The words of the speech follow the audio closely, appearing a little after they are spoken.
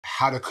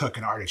how to cook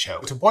an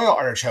artichoke. To boil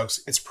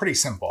artichokes, it's pretty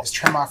simple. Just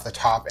trim off the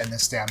top and the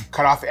stem,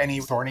 cut off any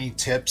thorny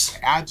tips,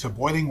 add to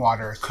boiling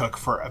water, cook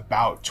for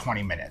about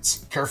 20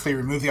 minutes. Carefully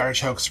remove the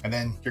artichokes and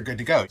then you're good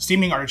to go.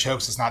 Steaming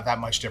artichokes is not that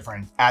much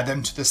different. Add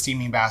them to the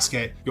steaming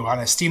basket. You'll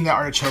want to steam the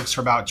artichokes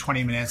for about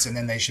 20 minutes and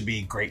then they should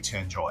be great to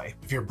enjoy.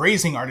 If you're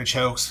braising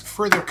artichokes,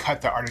 further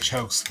cut the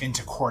artichokes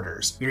into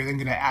quarters. You're then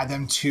going to add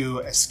them to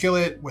a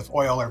skillet with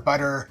oil or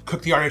butter,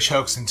 cook the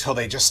artichokes until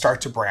they just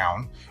start to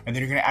brown, and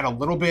then you're going to add a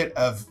little bit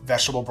of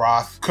vegetable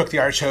broth, cook the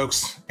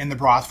artichokes in the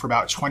broth for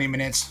about 20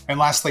 minutes, and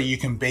lastly you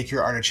can bake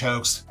your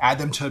artichokes, add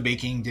them to a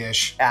baking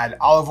dish, add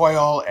olive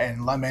oil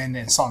and lemon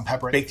and salt and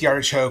pepper, bake the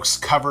artichokes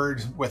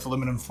covered with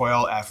aluminum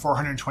foil at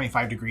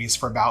 425 degrees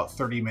for about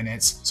 30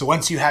 minutes. So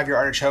once you have your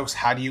artichokes,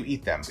 how do you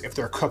eat them? If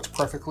they're cooked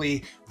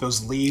perfectly,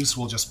 those leaves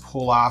will just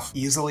pull off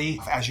easily.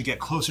 As you get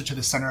closer to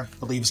the center,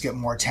 the leaves get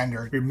more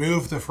tender.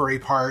 Remove the furry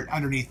part.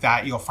 Underneath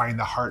that, you'll find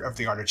the heart of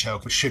the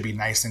artichoke, which should be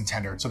nice and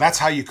tender. So that's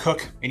how you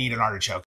cook and eat an artichoke.